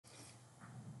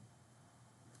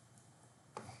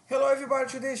Hello everybody,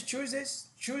 today is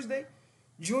Tuesday,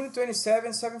 June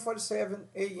 27, 7:47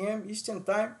 a.m. Eastern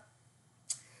Time.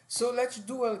 So let's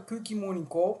do a quick morning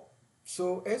call.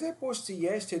 So as I posted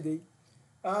yesterday,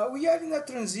 we are in a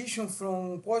transition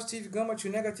from positive gamma to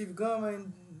negative gamma,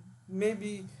 and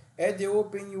maybe at the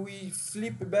open we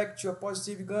flip back to a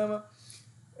positive gamma.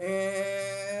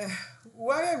 And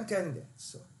why I'm telling that?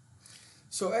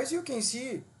 So as you can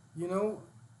see, you know,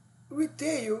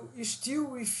 retail is still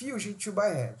refusing to buy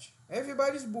hedge.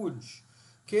 Everybody's bullish.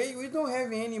 Okay, we don't have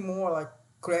any more like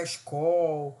crash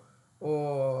call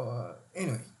or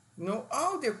anyway.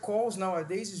 All the calls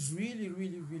nowadays is really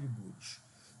bullish.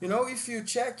 If you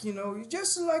check, you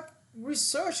just like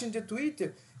research in the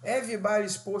Twitter,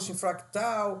 everybody's posting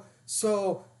fractal.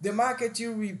 So the market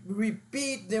you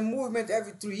repeat the movement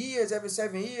every 3 years, every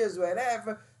 7 years,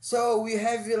 whatever. So we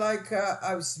have like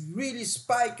a really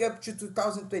spike up to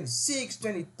 2026,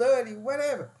 2030,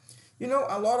 whatever.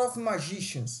 A lot of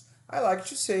magicians. I like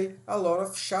to say a lot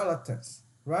of charlatans,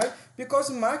 right? Because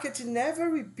market never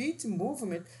repeat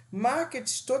movement.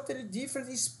 Market's totally different,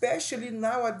 especially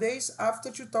nowadays after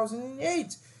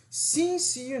 2008.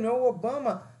 Since,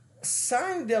 Obama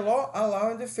signed the law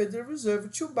allowing the Federal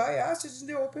Reserve to buy assets in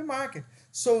the open market.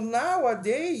 So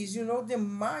nowadays, the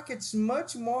market's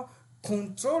much more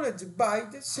controlled by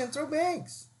the central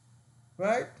banks,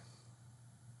 right?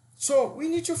 So we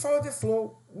need to follow the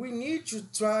flow. We need to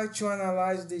try to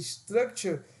analyze the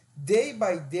structure day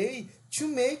by day to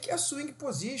make a swing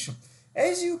position.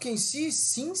 As you can see,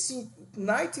 since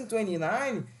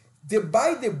 1929, the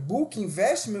buy the book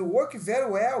investment worked very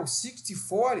well,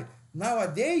 60-40.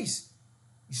 Nowadays,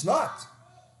 it's not.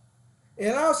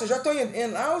 And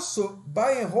also,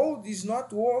 buy and hold is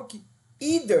not working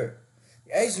either.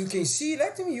 As you can see,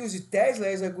 let me use Tesla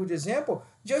as a good example.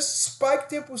 Just spike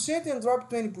 10% and drop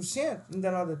 20% in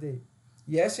another day.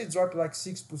 Yes, it dropped like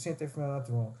 6% if I'm not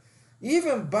wrong.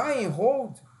 Even buy and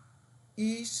hold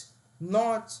is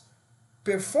not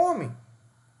performing,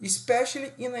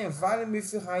 especially in an environment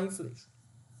with high inflation.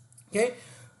 Okay?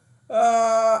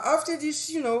 After this,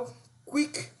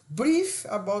 quick brief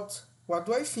about what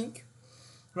do I think,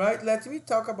 right? Let me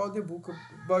talk about the book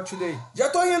about today. Já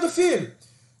tô indo, filho!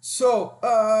 So,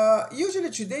 usually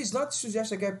today is not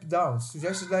suggest a gap down,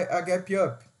 suggests like a gap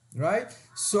up, right?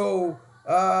 So,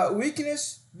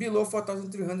 weakness below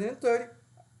 4,330,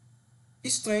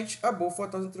 strength above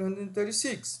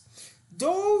 4,336.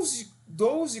 Those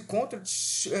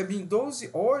contracts, those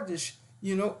orders,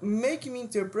 make me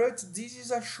interpret this is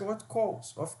a short call.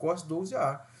 Of course, those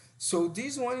are. So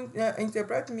this one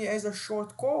interpret me as a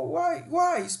short call.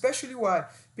 Why? Especially why?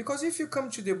 Because if you come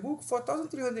to the book,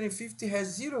 4,350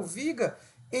 has 0 Vega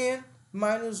and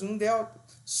 -1 delta.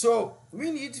 So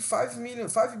we need $5 billion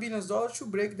to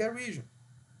break that region.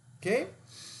 Okay?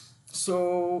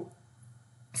 So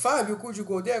Fabio, could you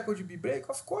go there? Could you be break?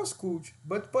 Of course could.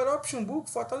 But per option book,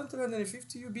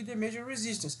 4,350 will be the major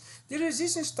resistance. The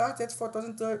resistance starts at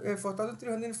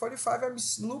 4,345. I'm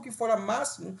looking for a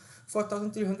maximum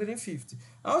 4,350.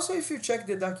 Also, if you check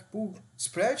the dark pool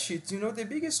spreadsheet, the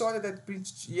biggest order that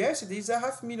printed yesterday is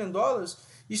 $500,000.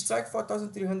 Strike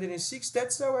 4,306.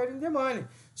 That's already in the money.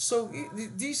 So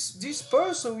this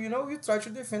person, you try to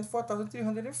defend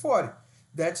 4,340.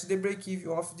 That's the break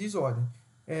even of this order.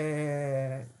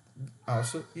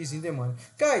 Also is in the money.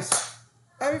 Guys,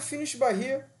 I'm finished by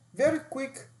here. Very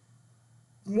quick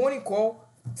morning call.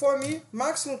 For me,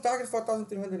 maximum target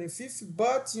 4,350,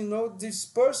 but this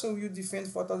person will defend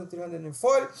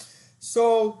 4,340.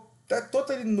 So that's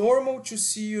totally normal to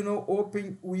see,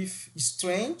 open with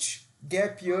strength,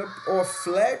 gap up or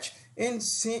flat, and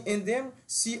then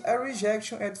see a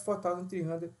rejection at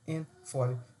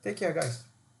 4,340. Take care, guys.